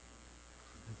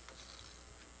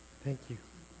Thank you.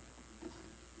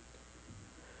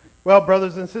 Well,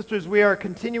 brothers and sisters, we are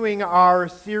continuing our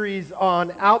series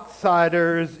on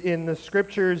outsiders in the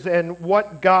Scriptures and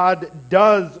what God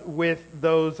does with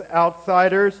those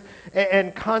outsiders,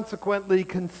 and consequently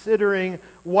considering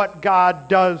what God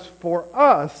does for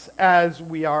us as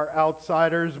we are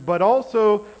outsiders, but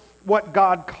also what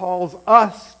God calls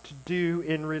us to do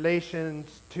in relation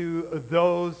to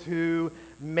those who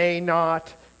may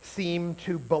not seem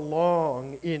to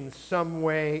belong in some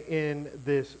way in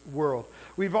this world.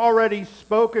 We've already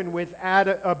spoken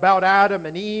about Adam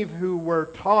and Eve, who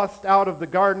were tossed out of the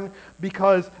garden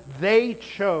because they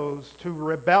chose to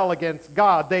rebel against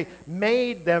God. They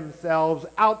made themselves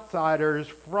outsiders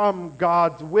from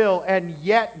God's will, and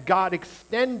yet God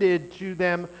extended to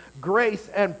them grace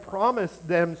and promised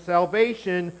them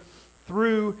salvation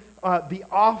through the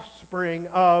offspring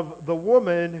of the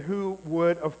woman, who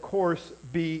would, of course,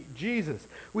 be Jesus.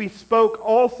 We spoke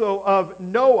also of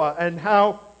Noah and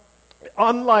how,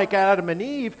 unlike Adam and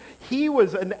Eve, he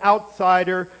was an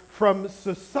outsider from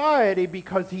society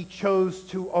because he chose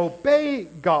to obey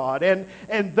God.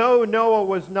 And though Noah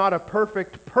was not a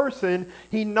perfect person,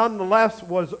 he nonetheless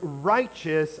was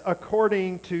righteous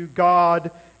according to God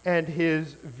and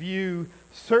his view,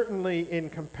 certainly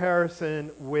in comparison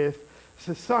with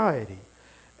society.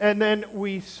 And then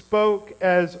we spoke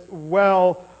as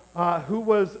well, who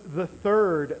was the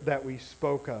third that we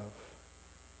spoke of?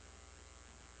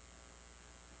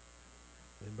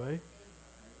 Anybody?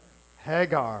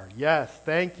 Hagar. Yes,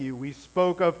 thank you. We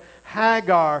spoke of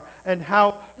Hagar and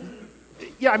how,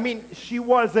 she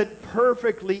wasn't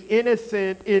perfectly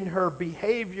innocent in her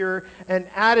behavior and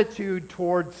attitude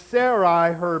towards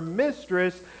Sarai, her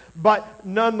mistress, but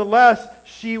nonetheless,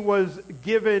 she was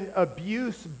given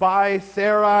abuse by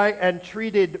Sarai and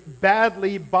treated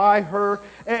badly by her,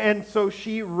 and so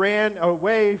she ran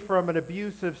away from an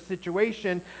abusive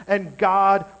situation, and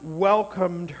God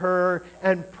welcomed her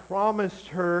and promised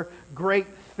her great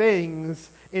things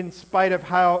in spite of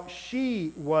how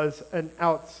she was an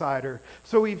outsider.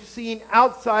 So we've seen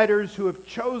outsiders who have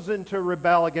chosen to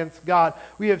rebel against God.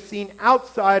 We have seen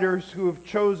outsiders who have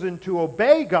chosen to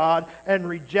obey God and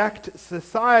reject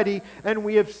society. And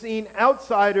we have seen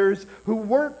outsiders who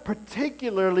weren't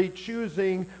particularly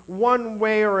choosing one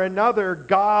way or another,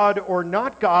 God or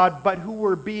not God, but who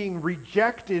were being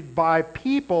rejected by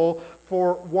people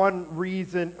for one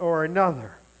reason or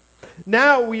another.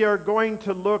 Now we are going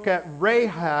to look at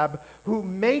Rahab, who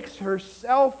makes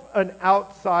herself an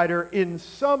outsider in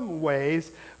some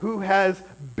ways, who has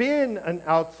been an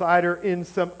outsider in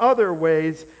some other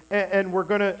ways, and we're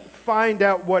going to find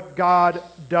out what God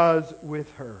does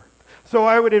with her. So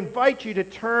I would invite you to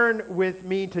turn with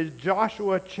me to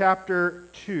Joshua chapter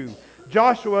 2.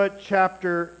 Joshua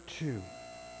chapter 2.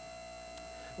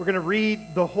 We're going to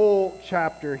read the whole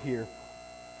chapter here.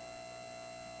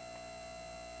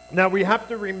 Now we have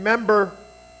to remember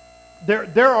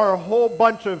there are a whole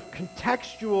bunch of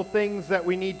contextual things that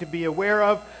we need to be aware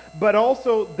of, but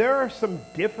also there are some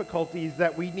difficulties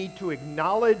that we need to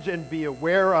acknowledge and be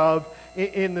aware of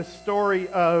in the story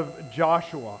of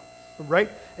Joshua, right?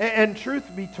 And truth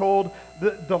be told,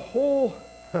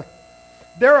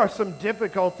 there are some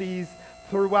difficulties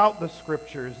throughout the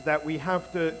Scriptures that we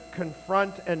have to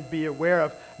confront and be aware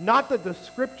of. Not that the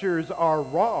Scriptures are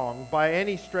wrong by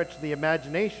any stretch of the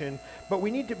imagination, but we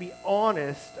need to be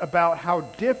honest about how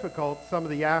difficult some of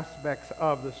the aspects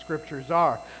of the Scriptures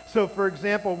are. So, for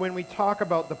example, when we talk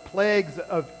about the plagues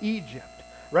of Egypt,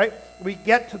 right, we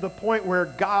get to the point where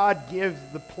God gives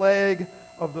the plague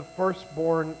of the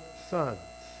firstborn sons.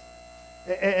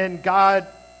 And God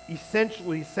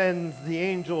essentially sends the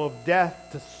angel of death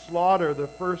to slaughter the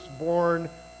firstborn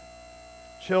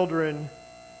children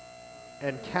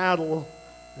and cattle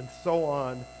and so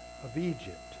on of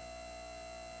Egypt.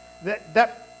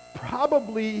 That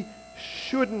probably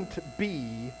shouldn't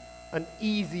be an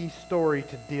easy story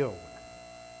to deal with.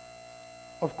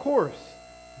 Of course,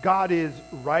 God is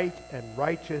right and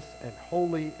righteous and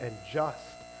holy and just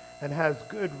and has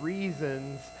good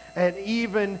reasons. And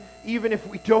even if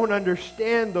we don't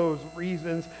understand those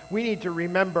reasons, we need to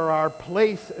remember our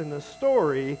place in the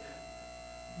story,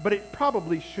 but it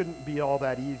probably shouldn't be all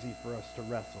that easy for us to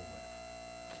wrestle with.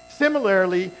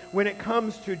 Similarly, when it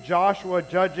comes to Joshua,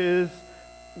 Judges,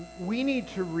 we need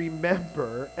to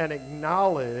remember and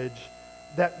acknowledge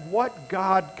that what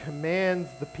God commands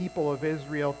the people of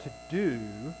Israel to do,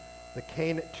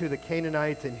 to the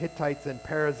Canaanites and Hittites and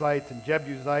Perizzites and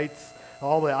Jebusites,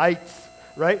 all the ites,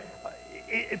 right?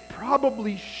 It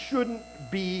probably shouldn't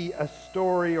be a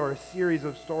story or a series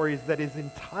of stories that is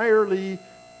entirely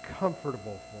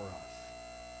comfortable for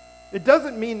us. It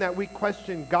doesn't mean that we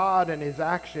question God and his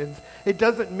actions. It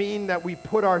doesn't mean that we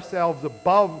put ourselves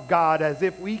above God as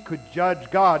if we could judge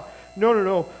God.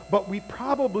 No. But we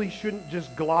probably shouldn't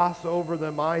just gloss over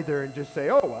them either and just say,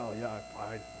 oh, well, yeah,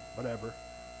 fine, whatever,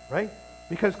 right?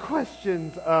 Because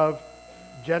questions of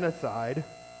genocide,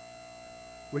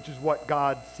 which is what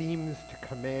God seems to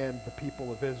command the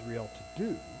people of Israel to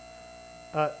do,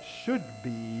 should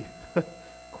be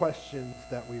questions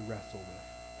that we wrestle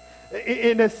with.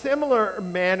 In a similar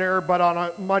manner, but on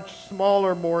a much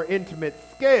smaller, more intimate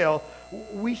scale,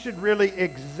 we should really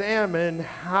examine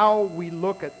how we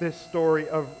look at this story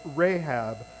of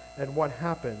Rahab and what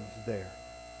happens there.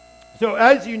 So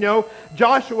as you know,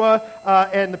 Joshua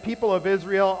and the people of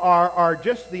Israel are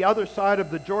just the other side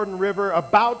of the Jordan River,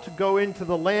 about to go into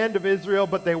the land of Israel,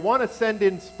 but they want to send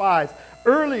in spies.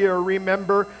 Earlier,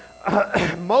 remember,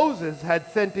 Moses had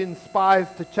sent in spies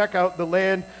to check out the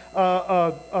land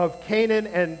of Canaan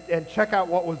and check out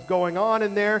what was going on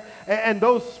in there. And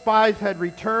those spies had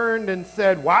returned and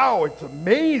said, wow, it's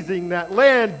amazing, that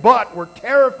land, but we're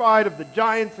terrified of the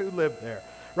giants who live there.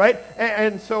 Right?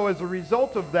 And so as a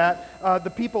result of that, the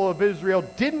people of Israel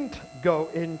didn't go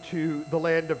into the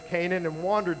land of Canaan and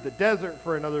wandered the desert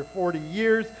for another 40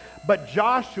 years. But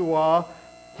Joshua,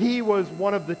 he was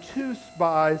one of the two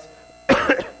spies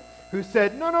who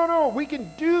said, no, we can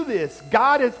do this.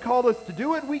 God has called us to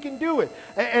do it, we can do it.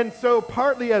 And so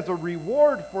partly as a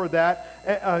reward for that,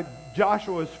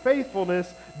 Joshua's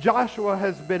faithfulness, Joshua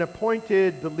has been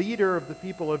appointed the leader of the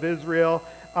people of Israel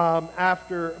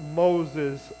after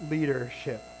Moses'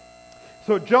 leadership.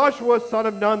 So Joshua, son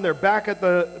of Nun, they're back at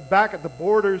the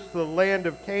borders to the land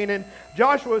of Canaan.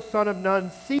 Joshua, son of Nun,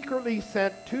 secretly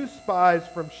sent two spies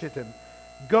from Shittim.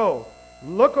 Go,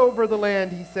 look over the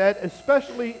land, he said,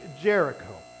 especially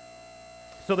Jericho.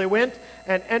 So they went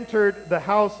and entered the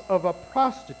house of a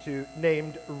prostitute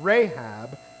named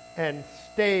Rahab and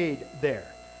stayed there.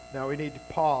 Now we need to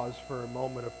pause for a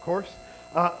moment, of course.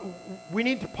 We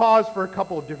need to pause for a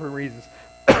couple of different reasons.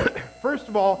 First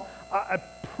of all,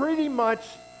 pretty much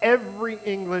every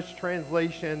English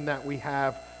translation that we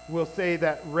have will say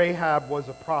that Rahab was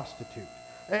a prostitute.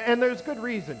 And there's good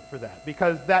reason for that,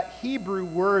 because that Hebrew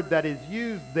word that is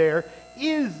used there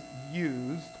is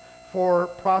used for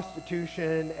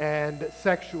prostitution and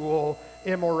sexual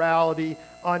immorality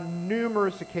on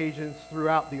numerous occasions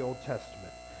throughout the Old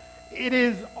Testament. It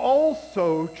is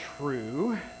also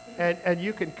true, and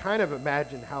you can kind of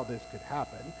imagine how this could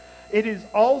happen, it is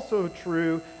also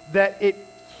true that it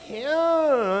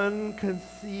can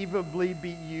conceivably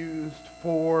be used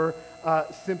for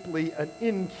simply an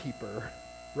innkeeper,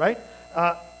 right?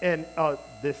 And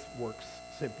this works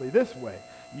simply this way.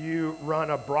 You run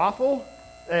a brothel,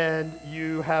 and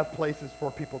you have places for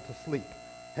people to sleep,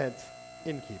 hence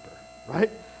innkeeper, right?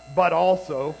 But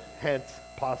also, hence,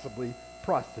 possibly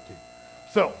prostitute.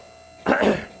 So,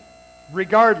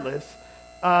 regardless,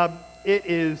 it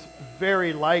is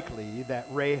very likely that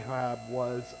Rahab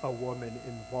was a woman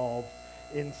involved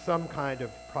in some kind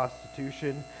of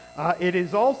prostitution. It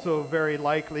is also very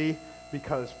likely,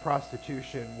 because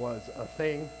prostitution was a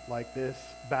thing like this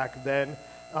back then,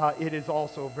 it is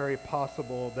also very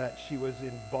possible that she was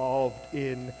involved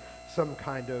in some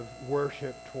kind of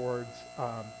worship towards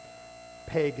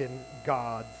pagan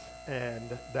gods,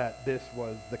 and that this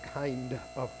was the kind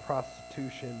of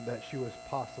prostitution that she was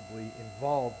possibly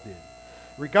involved in.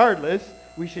 Regardless,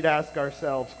 we should ask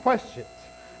ourselves questions,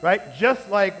 right? Just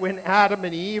like when Adam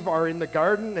and Eve are in the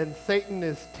garden and Satan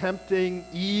is tempting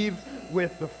Eve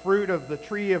with the fruit of the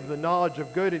tree of the knowledge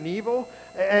of good and evil,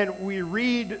 and we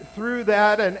read through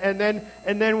that, and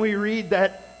then we read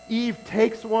that Eve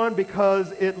takes one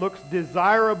because it looks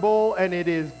desirable and it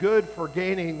is good for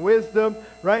gaining wisdom,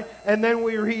 right? And then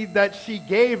we read that she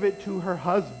gave it to her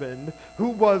husband who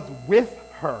was with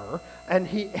her, and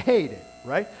he ate it,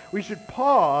 right? We should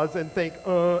pause and think,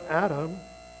 Adam,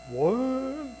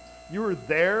 what? You were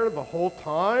there the whole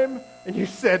time and you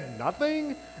said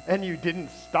nothing and you didn't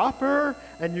stop her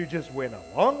and you just went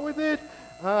along with it?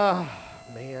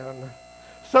 Man.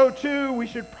 So too, we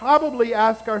should probably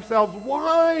ask ourselves,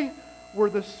 why were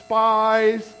the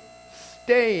spies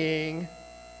staying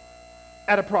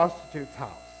at a prostitute's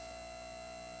house?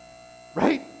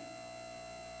 Right?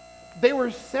 They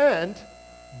were sent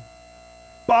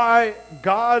by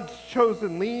God's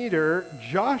chosen leader,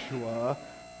 Joshua,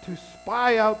 to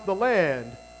spy out the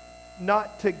land,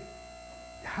 not to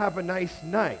have a nice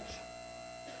night.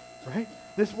 Right?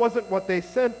 This wasn't what they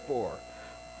sent for.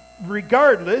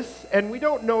 Regardless, and we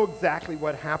don't know exactly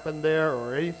what happened there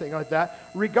or anything like that,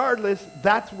 regardless,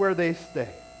 that's where they stay.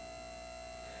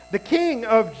 The king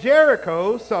of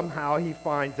Jericho, somehow he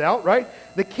finds out, right?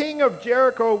 The king of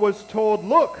Jericho was told,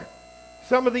 look,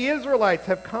 some of the Israelites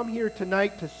have come here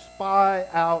tonight to spy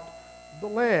out the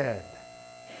land.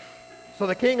 So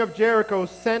the king of Jericho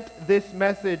sent this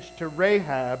message to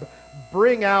Rahab,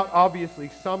 bring out, obviously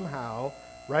somehow,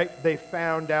 right? They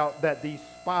found out that these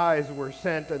spies were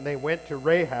sent and they went to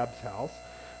Rahab's house.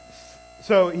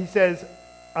 So he says,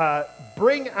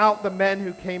 bring out the men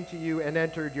who came to you and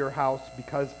entered your house,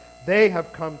 because they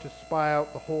have come to spy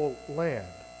out the whole land.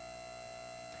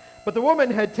 But the woman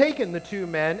had taken the 2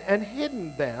 men and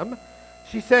hidden them.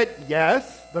 She said,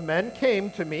 yes, the men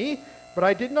came to me, but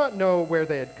I did not know where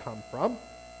they had come from.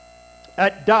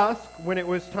 At dusk, when it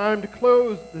was time to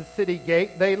close the city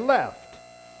gate, they left.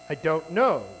 I don't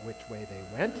know which way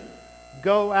they went.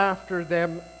 Go after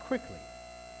them quickly.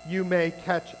 You may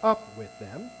catch up with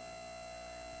them.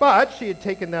 But she had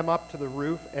taken them up to the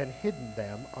roof and hidden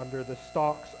them under the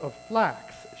stalks of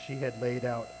flax she had laid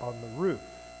out on the roof.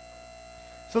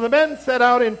 So the men set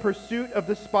out in pursuit of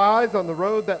the spies on the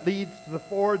road that leads to the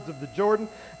fords of the Jordan,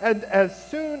 and as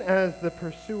soon as the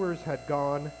pursuers had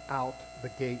gone out, the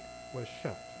gate was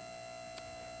shut.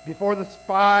 Before the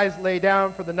spies lay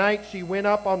down for the night, she went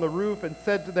up on the roof and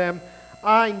said to them,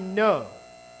 I know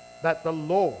that the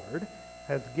Lord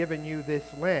has given you this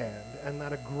land, and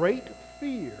that a great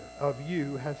fear of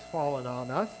you has fallen on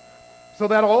us, so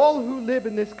that all who live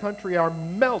in this country are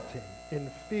melting in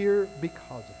fear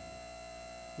because of you.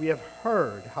 We have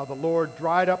heard how the Lord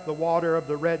dried up the water of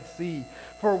the Red Sea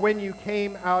for when you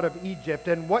came out of Egypt,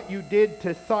 and what you did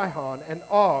to Sihon and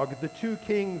Og, the 2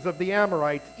 kings of the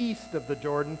Amorites east of the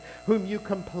Jordan, whom you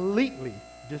completely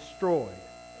destroyed.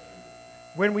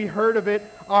 When we heard of it,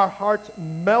 our hearts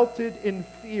melted in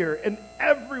fear, and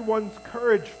everyone's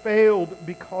courage failed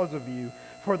because of you.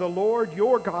 For the Lord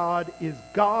your God is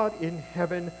God in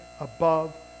heaven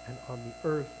above and on the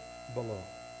earth below.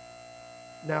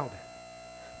 Now then,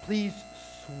 please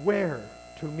swear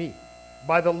to me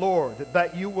by the Lord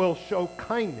that you will show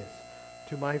kindness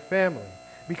to my family,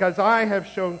 because I have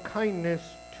shown kindness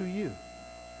to you.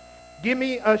 Give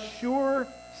me a sure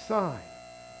sign.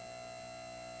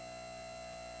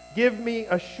 Give me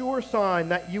a sure sign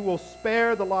that you will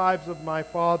spare the lives of my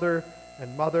father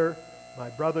and mother, my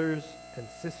brothers and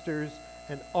sisters,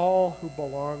 and all who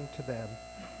belong to them,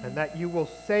 and that you will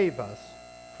save us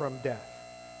from death.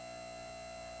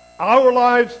 Our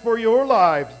lives for your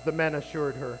lives, the men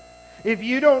assured her. If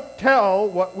you don't tell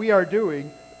what we are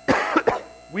doing,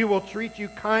 we will treat you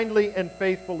kindly and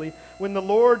faithfully when the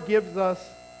Lord gives us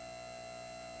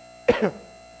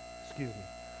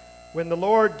when the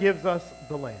Lord gives us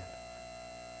the land.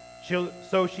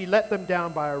 So she let them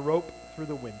down by a rope through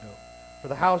the window, for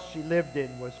the house she lived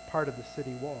in was part of the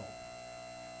city wall.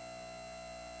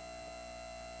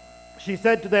 She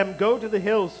said to them, go to the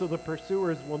hills so the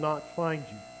pursuers will not find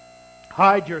you.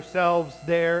 Hide yourselves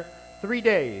there 3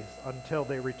 days until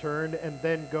they return, and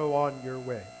then go on your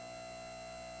way.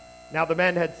 Now the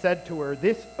men had said to her,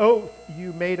 this oath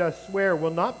you made us swear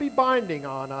will not be binding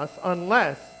on us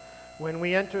unless, when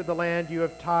we enter the land, you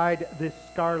have tied this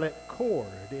scarlet cord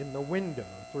in the window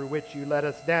through which you let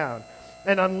us down,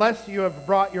 and unless you have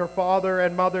brought your father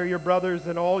and mother, your brothers,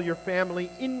 and all your family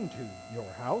into your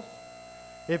house.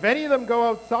 If any of them go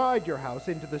outside your house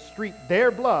into the street, their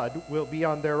blood will be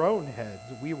on their own heads.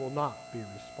 We will not be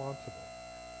responsible.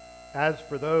 As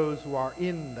for those who are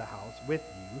in the house with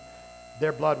you,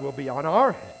 their blood will be on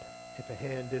our head if a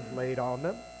hand is laid on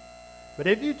them. But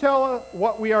if you tell us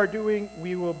what we are doing,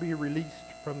 we will be released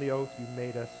from the oath you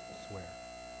made us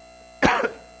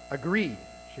swear. Agreed,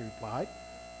 she replied.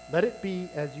 Let it be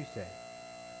as you say.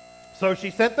 So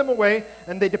she sent them away,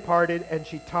 and they departed, and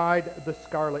she tied the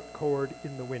scarlet cord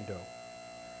in the window.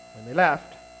 When they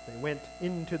left, they went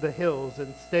into the hills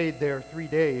and stayed there 3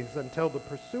 days until the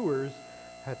pursuers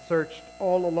had searched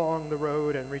all along the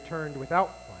road and returned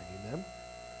without finding them.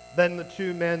 Then the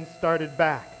 2 men started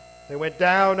back. They went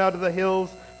down out of the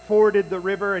hills, forded the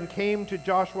river, and came to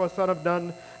Joshua son of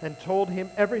Nun and told him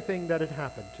everything that had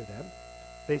happened to them.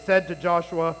 They said to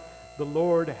Joshua, the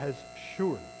Lord has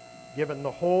surely given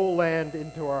the whole land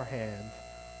into our hands.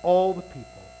 All the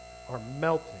people are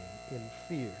melting in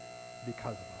fear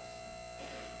because of us.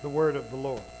 The word of the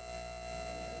Lord.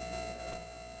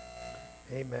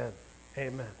 Amen.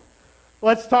 Amen.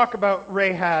 Let's talk about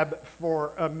Rahab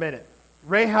for a minute.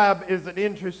 Rahab is an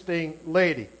interesting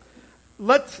lady.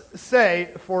 Let's say,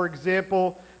 for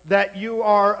example, that you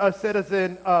are a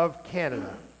citizen of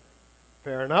Canada.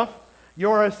 Fair enough?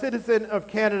 You're a citizen of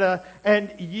Canada,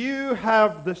 and you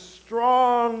have the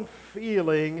strong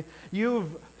feeling,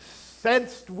 you've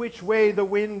sensed which way the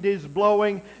wind is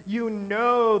blowing, you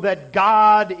know that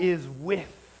God is with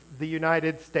the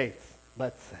United States,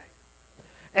 let's say.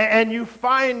 And you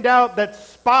find out that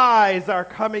spies are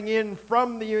coming in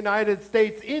from the United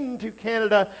States into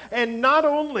Canada, and not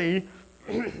only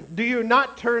do you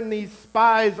not turn these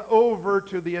spies over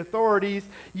to the authorities,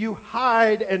 you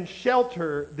hide and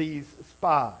shelter these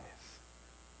spies.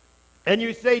 And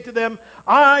you say to them,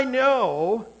 I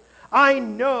know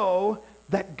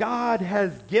that God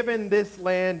has given this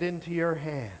land into your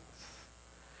hands.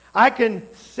 I can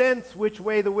sense which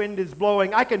way the wind is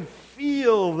blowing. I can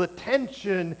feel the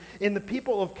tension in the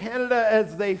people of Canada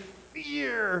as they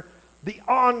fear the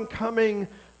oncoming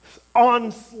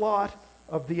onslaught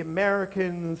of the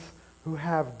Americans who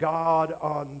have God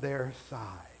on their side.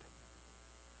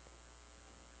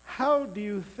 How do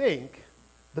you think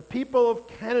the people of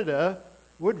Canada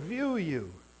would view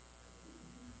you?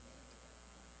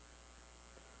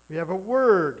 We have a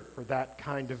word for that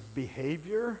kind of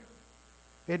behavior.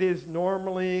 It is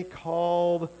normally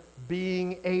called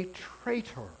being a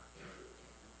traitor.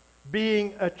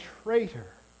 Being a traitor,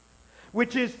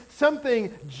 which is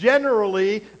something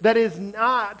generally that is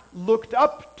not looked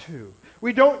up to.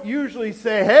 We don't usually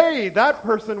say, hey, that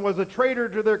person was a traitor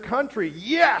to their country.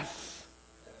 Yes!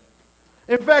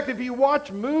 In fact, if you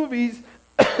watch movies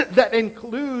that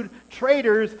include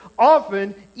traitors,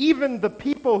 often even the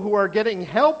people who are getting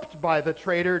helped by the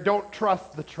traitor don't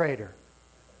trust the traitor.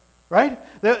 Right?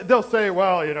 They'll say,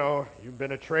 well, you've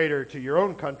been a traitor to your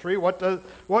own country.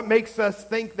 What makes us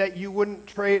think that you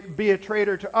wouldn't be a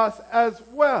traitor to us as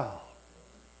well?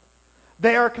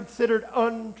 They are considered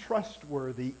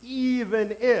untrustworthy,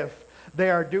 even if they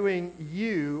are doing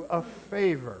you a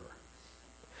favor.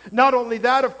 Not only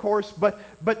that, of course, but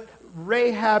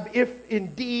Rahab, if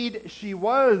indeed she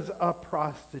was a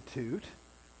prostitute,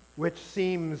 which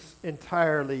seems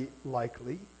entirely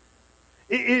likely,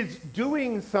 is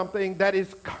doing something that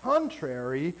is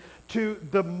contrary to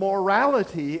the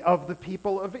morality of the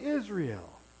people of Israel.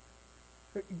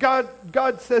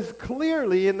 God says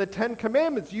clearly in the Ten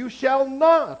Commandments, you shall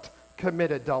not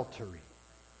commit adultery.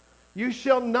 You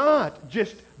shall not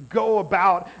just go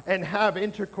about and have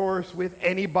intercourse with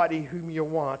anybody whom you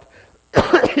want.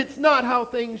 It's not how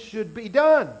things should be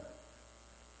done.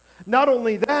 Not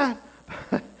only that,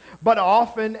 but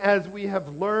often, as we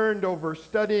have learned over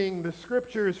studying the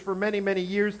Scriptures for many, many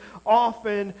years,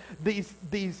 often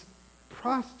these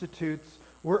prostitutes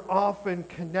were often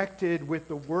connected with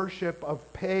the worship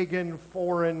of pagan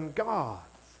foreign gods.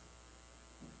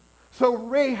 So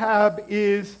Rahab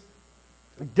is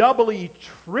doubly,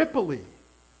 triply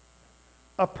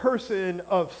a person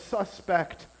of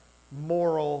suspect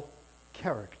moral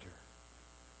character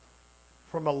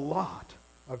from a lot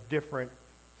of different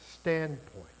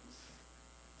standpoints.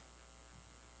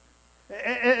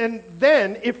 And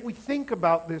then, if we think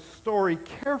about this story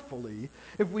carefully,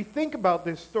 we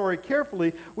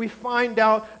find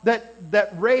out that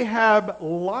Rahab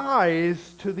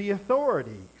lies to the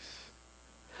authorities.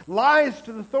 Lies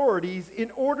to the authorities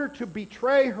in order to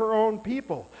betray her own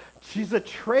people. She's a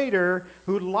traitor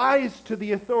who lies to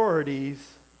the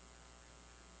authorities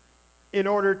in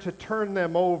order to turn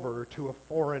them over to a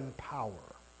foreign power.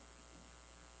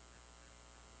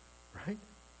 Right?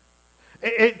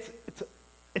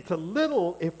 It's a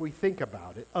little, if we think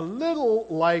about it, a little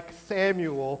like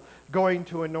Samuel going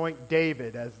to anoint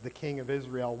David as the king of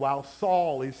Israel while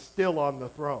Saul is still on the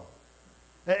throne.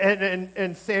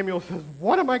 And Samuel says,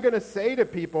 what am I going to say to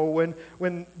people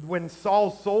when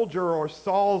Saul's soldier or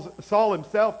Saul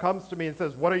himself comes to me and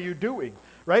says, what are you doing?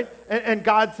 Right? And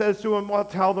God says to him, well,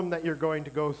 tell them that you're going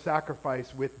to go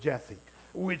sacrifice with Jesse.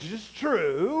 Which is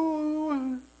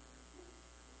true.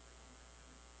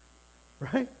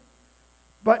 Right?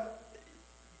 But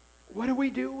what do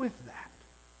we do with that?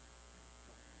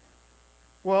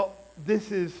 Well,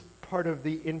 this is part of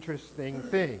the interesting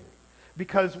thing.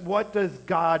 Because what does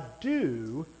God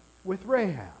do with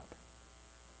Rahab?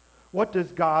 What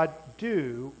does God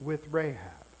do with Rahab?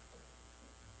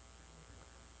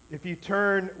 If you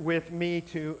turn with me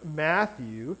to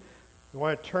Matthew, you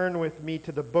want to turn with me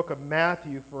to the book of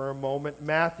Matthew for a moment.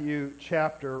 Matthew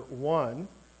chapter 1.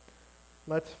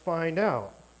 Let's find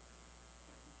out.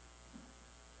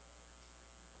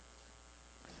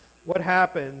 What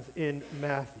happens in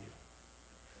Matthew?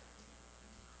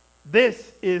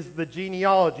 This is the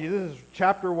genealogy. This is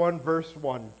chapter 1, verse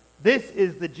 1. This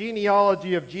is the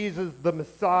genealogy of Jesus the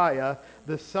Messiah,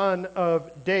 the son of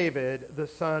David, the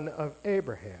son of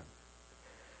Abraham.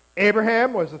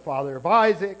 Abraham was the father of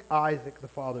Isaac, Isaac the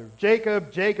father of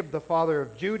Jacob, Jacob the father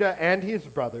of Judah and his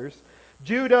brothers,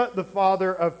 Judah, the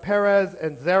father of Perez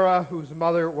and Zerah, whose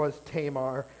mother was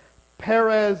Tamar.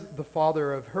 Perez, the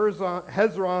father of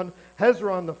Hezron.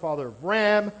 Hezron, the father of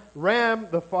Ram. Ram,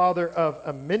 the father of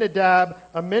Amminadab.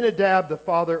 Amminadab, the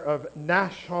father of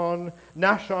Nahshon.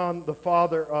 Nahshon, the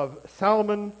father of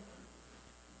Salmon.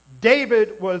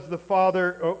 David was the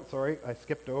father, I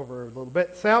skipped over a little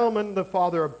bit. Salmon, the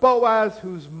father of Boaz,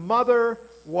 whose mother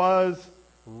was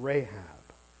Rahab.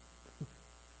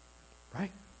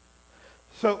 Right?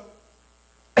 So,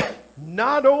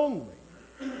 not only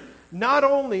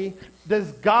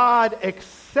does God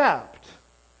accept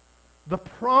the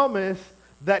promise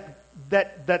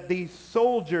that these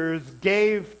soldiers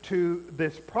gave to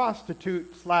this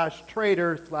prostitute /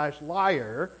 traitor /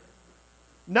 liar,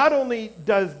 not only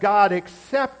does God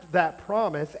accept that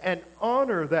promise and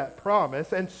honor that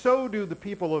promise, and so do the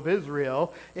people of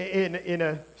Israel in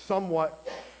a somewhat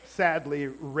sadly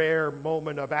rare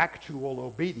moment of actual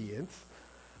obedience,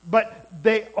 but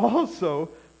they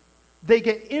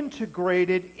get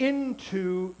integrated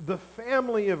into the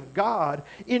family of God,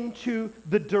 into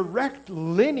the direct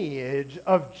lineage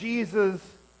of Jesus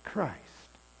Christ.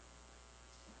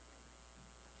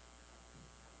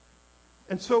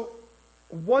 And so,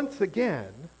 once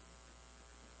again,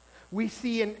 we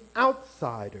see an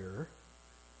outsider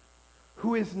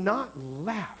who is not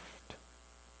left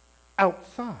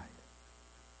outside.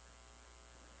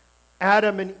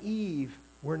 Adam and Eve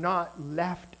were not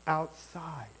left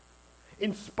outside.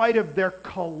 In spite of their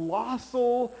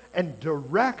colossal and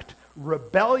direct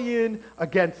rebellion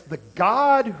against the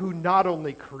God who not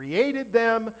only created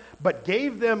them, but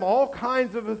gave them all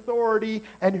kinds of authority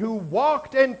and who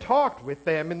walked and talked with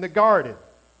them in the garden.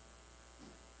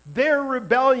 Their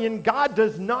rebellion, God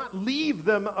does not leave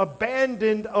them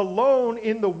abandoned alone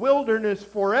in the wilderness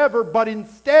forever, but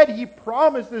instead He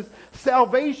promises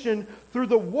salvation through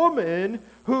the woman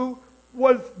who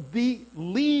was the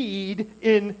lead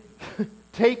in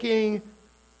taking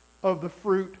of the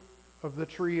fruit of the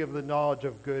tree of the knowledge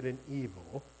of good and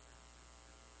evil.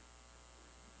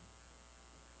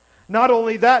 Not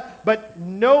only that, but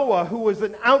Noah, who was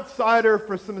an outsider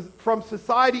from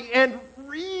society and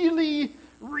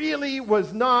really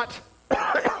was not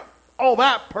all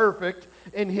that perfect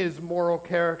in his moral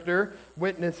character,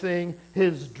 witnessing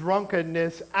his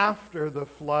drunkenness after the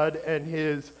flood and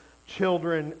his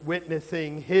children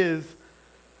witnessing his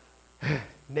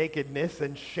nakedness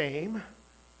and shame.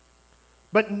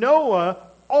 But Noah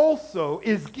also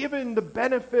is given the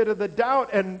benefit of the doubt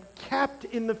and kept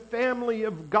in the family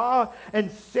of God and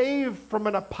saved from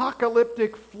an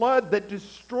apocalyptic flood that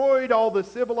destroyed all the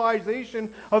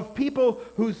civilization of people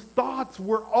whose thoughts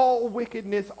were all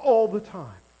wickedness all the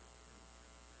time.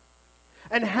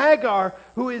 And Hagar,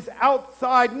 who is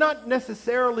outside, not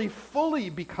necessarily fully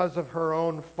because of her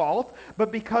own fault,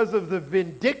 but because of the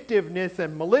vindictiveness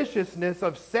and maliciousness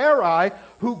of Sarai,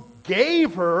 who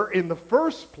gave her in the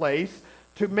first place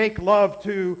to make love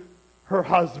to her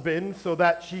husband so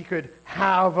that she could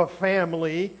have a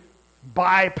family,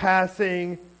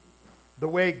 bypassing the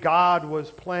way God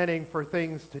was planning for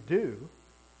things to do.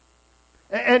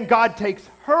 And God takes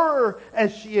her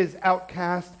as she is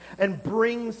outcast and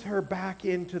brings her back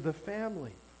into the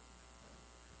family.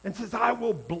 And says, I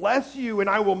will bless you and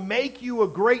I will make you a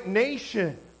great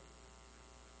nation.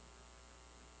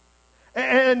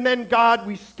 And then God,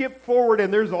 we skip forward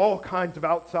and there's all kinds of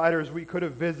outsiders we could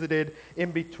have visited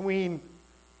in between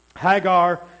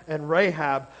Hagar and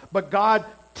Rahab. But God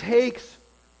takes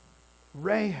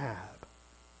Rahab,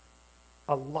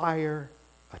 a liar,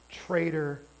 a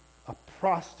traitor, a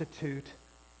prostitute,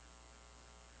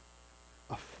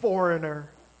 a foreigner.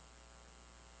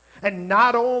 And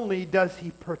not only does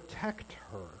He protect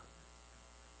her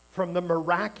from the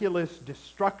miraculous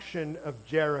destruction of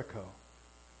Jericho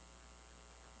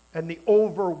and the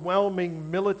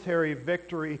overwhelming military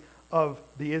victory of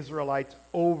the Israelites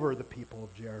over the people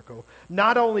of Jericho,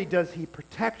 not only does He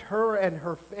protect her and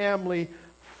her family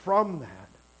from that,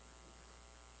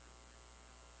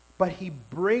 but He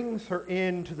brings her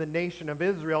into the nation of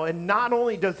Israel. And not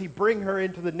only does He bring her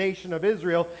into the nation of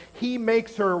Israel, He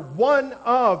makes her one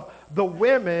of the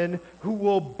women who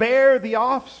will bear the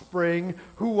offspring,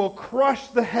 who will crush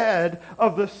the head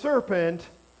of the serpent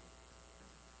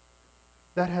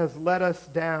that has led us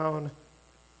down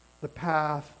the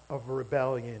path of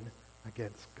rebellion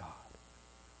against God.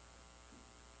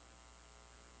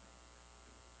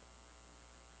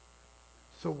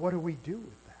 So what do we do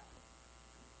with that?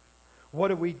 What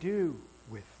do we do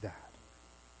with that?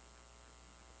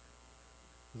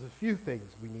 There's a few things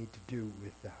we need to do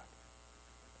with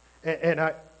that. And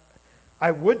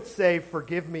I would say,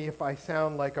 forgive me if I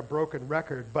sound like a broken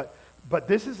record, but But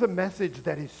this is a message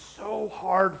that is so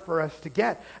hard for us to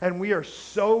get, and we are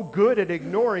so good at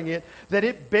ignoring it that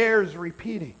it bears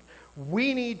repeating.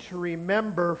 We need to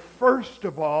remember, first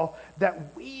of all,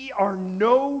 that we are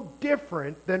no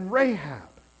different than Rahab.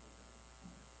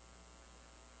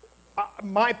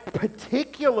 My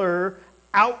particular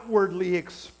outwardly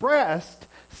expressed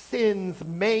sins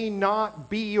may not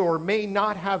be or may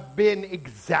not have been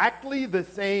exactly the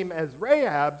same as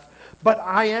Rahab's, but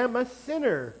I am a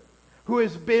sinner who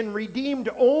has been redeemed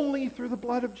only through the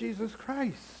blood of Jesus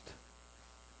Christ.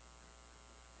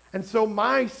 And so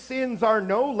my sins are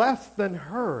no less than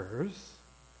hers.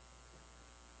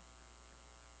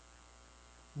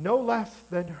 No less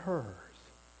than hers.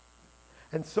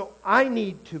 And so I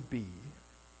need to be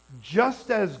just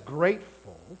as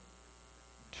grateful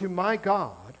to my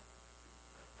God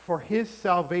for his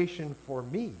salvation for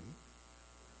me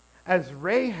as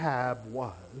Rahab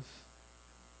was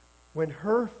when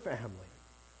her family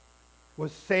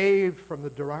was saved from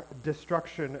the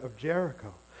destruction of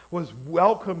Jericho, was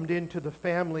welcomed into the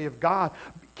family of God,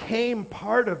 became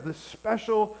part of the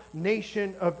special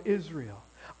nation of Israel.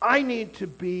 I need to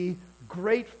be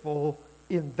grateful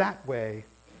in that way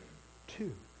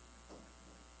too.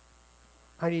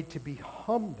 I need to be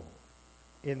humble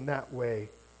in that way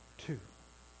too.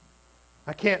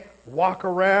 I can't walk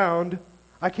around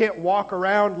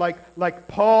like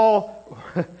Paul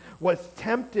was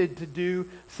tempted to do,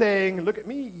 saying, look at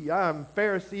me, I'm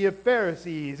Pharisee of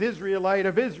Pharisees, Israelite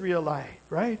of Israelite,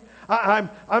 right?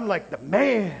 I'm like the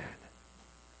man.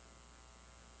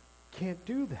 Can't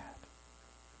do that.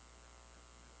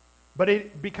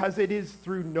 But because it is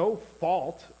through no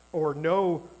fault or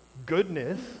no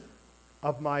goodness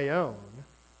of my own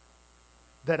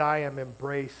that I am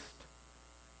embraced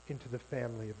into the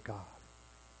family of God.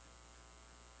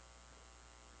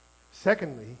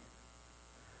 Secondly,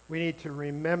 we need to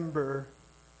remember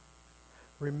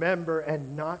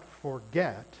and not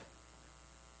forget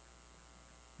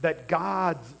that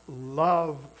God's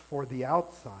love for the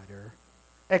outsider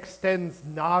extends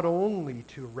not only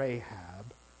to Rahab,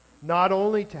 not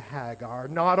only to Hagar,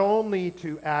 not only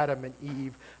to Adam and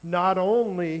Eve, not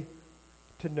only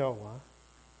to Noah,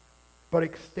 but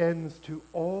extends to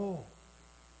all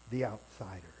the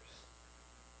outsiders.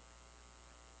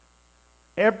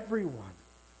 Everyone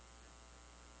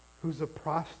who's a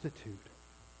prostitute,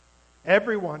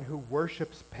 everyone who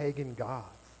worships pagan gods,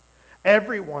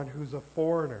 everyone who's a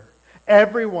foreigner,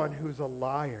 everyone who's a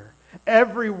liar,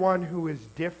 everyone who is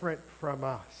different from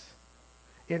us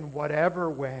in whatever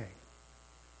way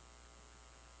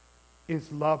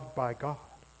is loved by God.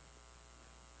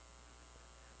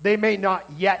 They may not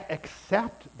yet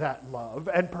accept that love,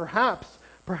 and perhaps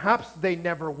they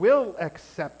never will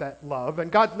accept that love,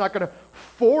 and God's not going to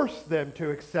force them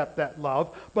to accept that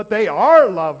love, but they are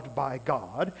loved by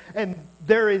God, and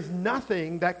there is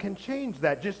nothing that can change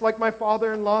that. Just like my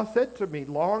father-in-law said to me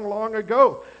long, long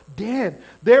ago, Dan,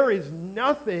 there is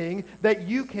nothing that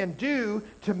you can do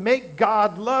to make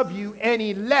God love you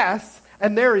any less,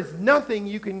 and there is nothing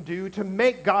you can do to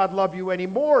make God love you any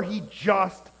more. He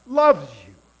just loves you.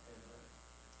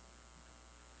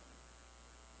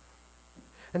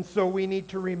 And so we need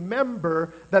to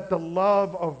remember that the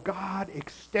love of God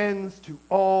extends to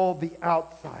all the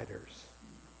outsiders.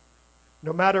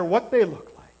 No matter what they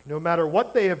look like, no matter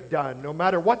what they have done, no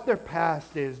matter what their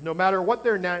past is, no matter what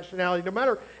their nationality, no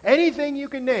matter anything you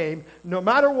can name, no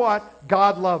matter what,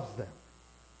 God loves them.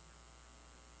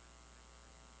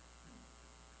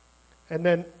 And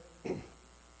then,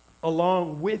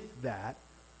 along with that,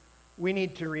 we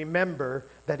need to remember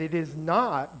that it is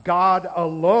not God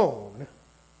alone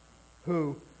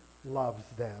who loves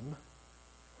them,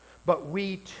 but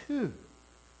we too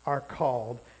are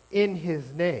called in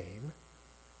his name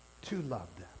to love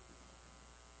them.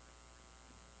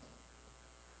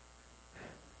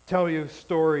 Tell you a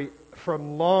story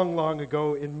from long, long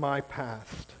ago in my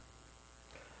past.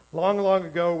 Long, long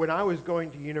ago when I was going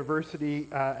to university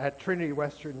at Trinity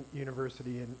Western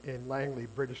University in Langley,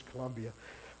 British Columbia,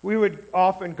 we would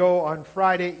often go on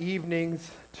Friday evenings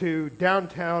to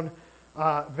downtown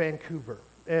Vancouver.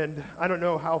 And I don't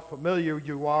know how familiar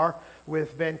you are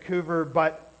with Vancouver,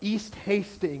 but East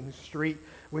Hastings Street,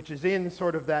 which is in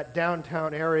sort of that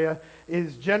downtown area,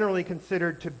 is generally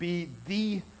considered to be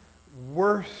the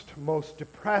worst, most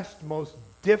depressed, most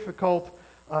difficult,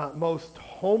 most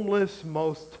homeless,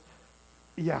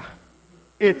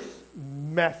 it's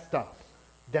messed up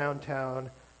downtown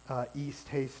East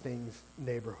Hastings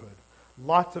neighborhood.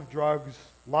 Lots of drugs,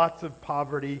 lots of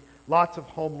poverty, lots of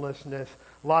homelessness,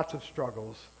 lots of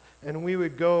struggles. And we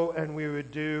would go and we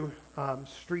would do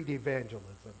street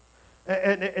evangelism.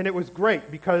 And it was great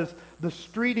because the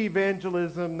street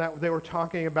evangelism that they were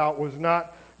talking about was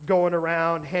not going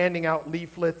around handing out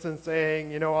leaflets and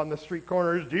saying, on the street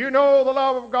corners, do you know the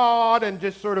love of God? And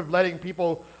just sort of letting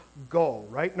people go,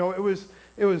 right? No, it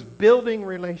was building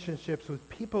relationships with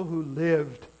people who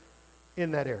lived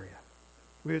in that area.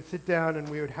 We would sit down and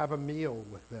we would have a meal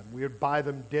with them. We would buy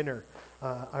them dinner.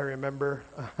 I remember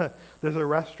there's a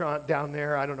restaurant down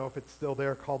there, I don't know if it's still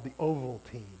there, called the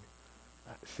Ovaltine.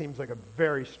 Seems like a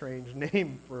very strange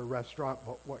name for a restaurant,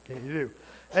 but what can you do?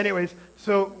 Anyways,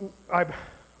 so I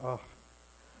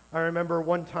remember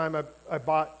one time I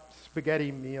bought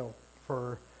spaghetti meal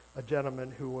for a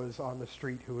gentleman who was on the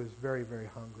street who was very, very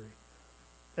hungry.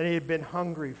 And he had been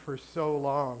hungry for so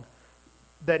long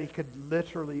that he could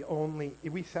literally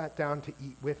we sat down to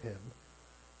eat with him,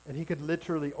 and he could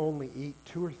literally only eat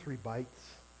 2 or 3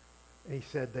 bites. And he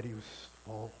said that he was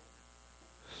full,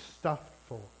 stuffed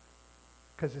full,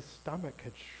 because his stomach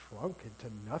had shrunk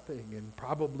into nothing, and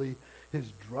probably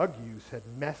his drug use had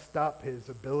messed up his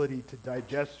ability to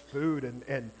digest food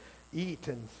and eat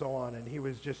and so on. And he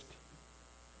was just,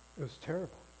 it was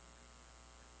terrible.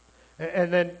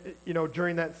 And then,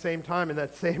 during that same time in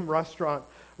that same restaurant,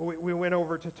 we went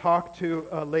over to talk to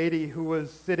a lady who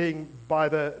was sitting by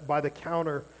the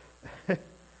counter.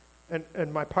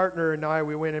 and my partner and I,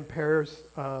 we went in pairs,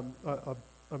 a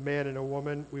man and a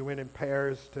woman. We went in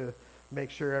pairs to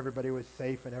make sure everybody was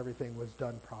safe and everything was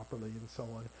done properly and so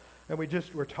on. And we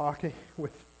just were talking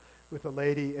with a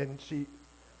lady, and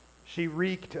she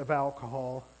reeked of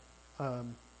alcohol,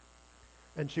 and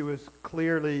she was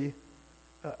clearly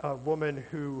a woman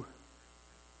who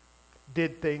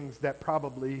did things that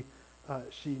probably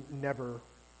she never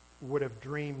would have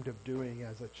dreamed of doing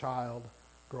as a child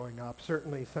growing up.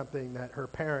 Certainly something that her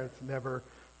parents never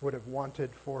would have wanted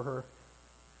for her.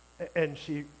 And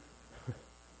she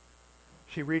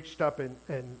reached up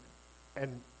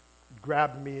and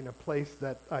grabbed me in a place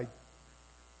that I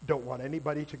don't want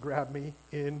anybody to grab me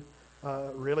in,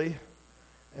 really,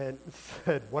 and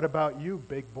said, "What about you,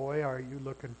 big boy? Are you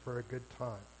looking for a good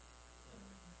time?"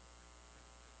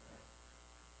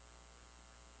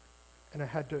 And I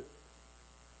had to,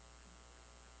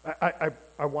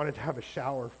 I wanted to have a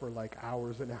shower for like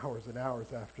hours and hours and hours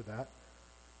after that.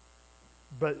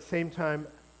 But at the same time,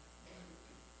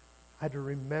 I had to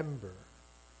remember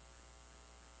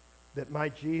that my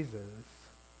Jesus,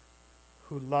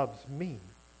 who loves me,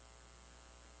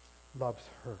 loves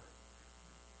her.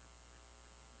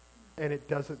 And it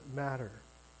doesn't matter.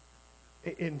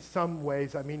 In some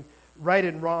ways, right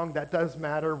and wrong, that does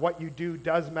matter. What you do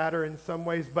does matter in some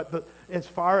ways. But as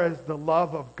far as the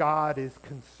love of God is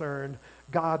concerned,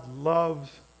 God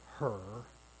loves her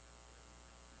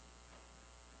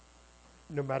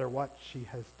no matter what she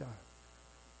has done.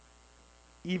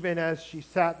 Even as she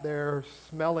sat there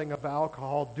smelling of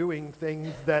alcohol, doing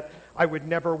things that I would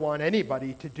never want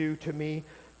anybody to do to me,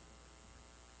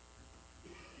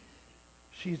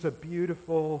 she's a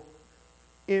beautiful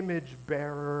image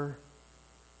bearer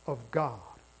of God.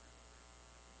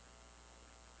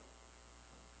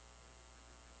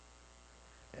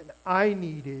 And I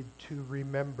needed to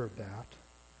remember that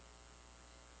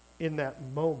in that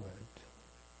moment.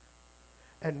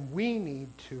 And we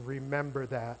need to remember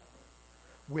that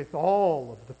with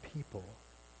all of the people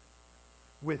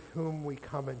with whom we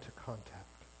come into contact.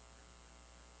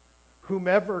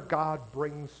 Whomever God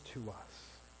brings to us.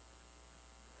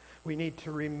 We need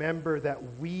to remember that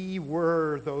we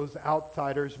were those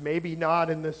outsiders, maybe not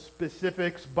in the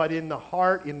specifics, but in the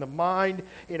heart, in the mind,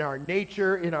 in our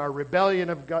nature, in our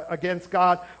rebellion against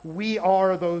God. We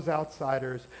are those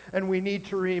outsiders. And we need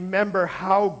to remember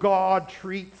how God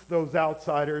treats those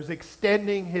outsiders,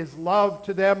 extending his love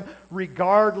to them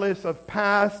regardless of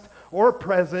past or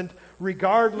present.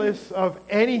 Regardless of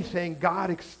anything,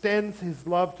 God extends his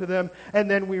love to them.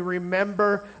 And then we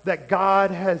remember that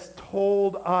God has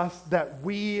told us that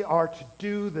we are to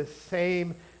do the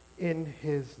same in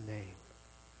his name.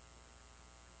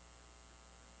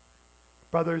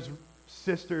 Brothers,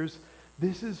 sisters,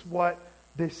 this is what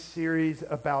this series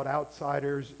about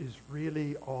outsiders is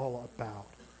really all about.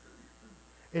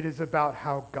 It is about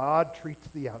how God treats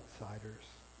the outsiders,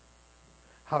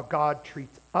 how God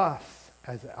treats us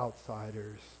as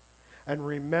outsiders, and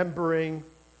remembering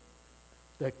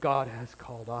that God has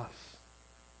called us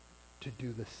to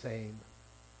do the same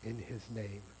in his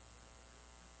name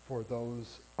for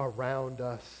those around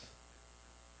us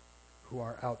who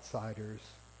are outsiders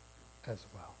as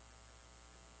well.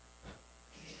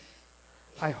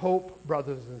 I hope,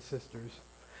 brothers and sisters,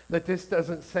 that this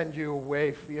doesn't send you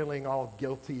away feeling all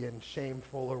guilty and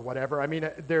shameful or whatever. I mean,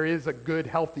 there is a good,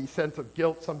 healthy sense of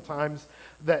guilt sometimes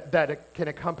that can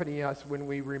accompany us when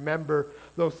we remember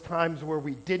those times where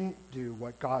we didn't do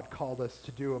what God called us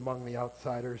to do among the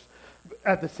outsiders.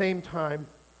 At the same time,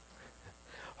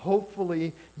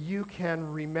 hopefully you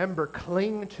can remember,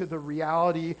 cling to the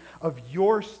reality of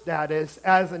your status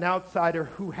as an outsider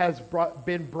who has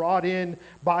been brought in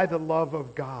by the love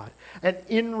of God. And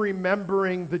in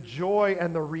remembering the joy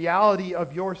and the reality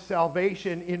of your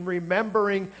salvation, in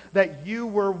remembering that you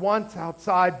were once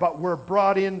outside but were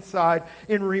brought inside,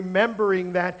 in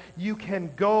remembering that you can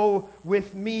go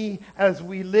with me as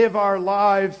we live our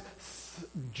lives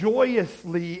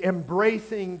joyously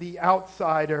embracing the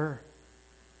outsider.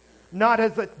 Not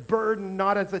as a burden,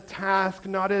 not as a task,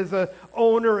 not as an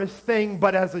onerous thing,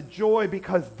 but as a joy,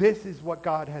 because this is what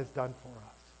God has done for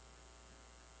us.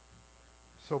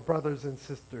 So, brothers and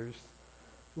sisters,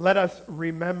 let us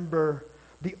remember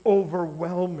the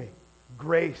overwhelming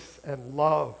grace and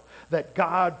love that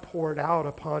God poured out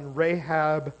upon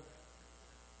Rahab,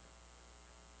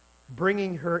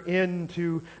 bringing her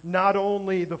into not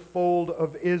only the fold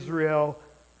of Israel,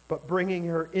 but bringing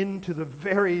her into the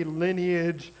very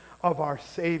lineage of our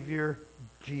Savior,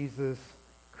 Jesus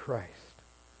Christ.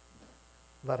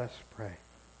 Let us pray.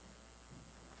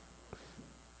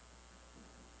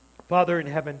 Father in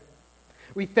heaven,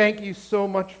 we thank you so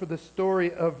much for the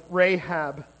story of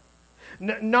Rahab.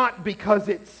 Not because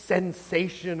it's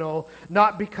sensational,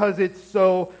 not because it's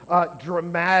so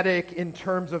dramatic in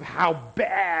terms of how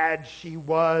bad she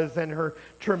was and her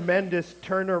tremendous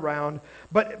turnaround,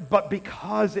 but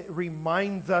because it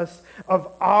reminds us of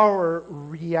our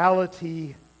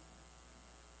reality.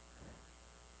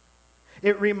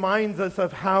 It reminds us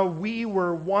of how we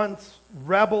were once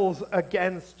rebels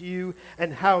against you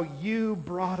and how you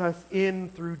brought us in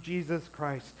through Jesus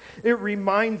Christ. It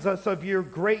reminds us of your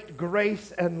great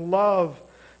grace and love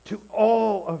to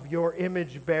all of your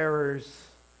image bearers.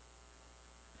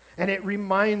 And it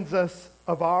reminds us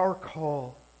of our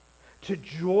call to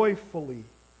joyfully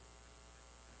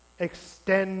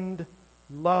extend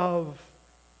love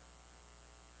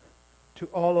to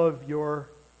all of your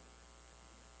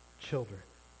children.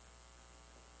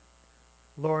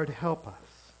 Lord, help us.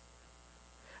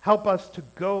 Help us to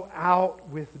go out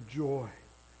with joy,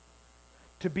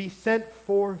 to be sent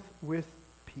forth with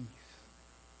peace.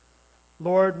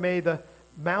 Lord, may the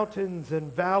mountains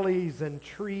and valleys and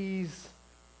trees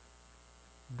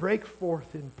break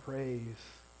forth in praise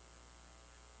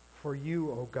for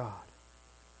you, O God,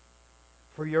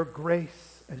 for your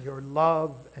grace and your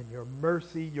love and your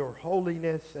mercy, your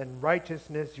holiness and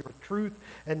righteousness, your truth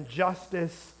and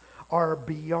justice are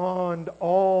beyond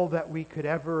all that we could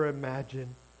ever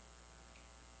imagine.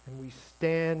 And we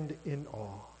stand in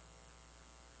awe.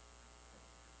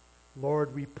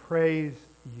 Lord, we praise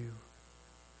you,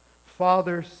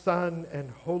 Father, Son, and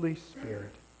Holy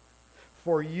Spirit,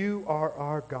 for you are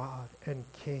our God and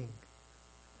King.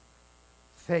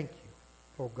 Thank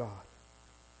you, O God.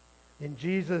 In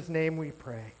Jesus' name we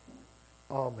pray.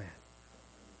 Amen.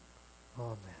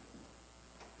 Amen.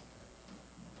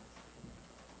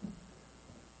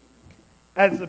 As the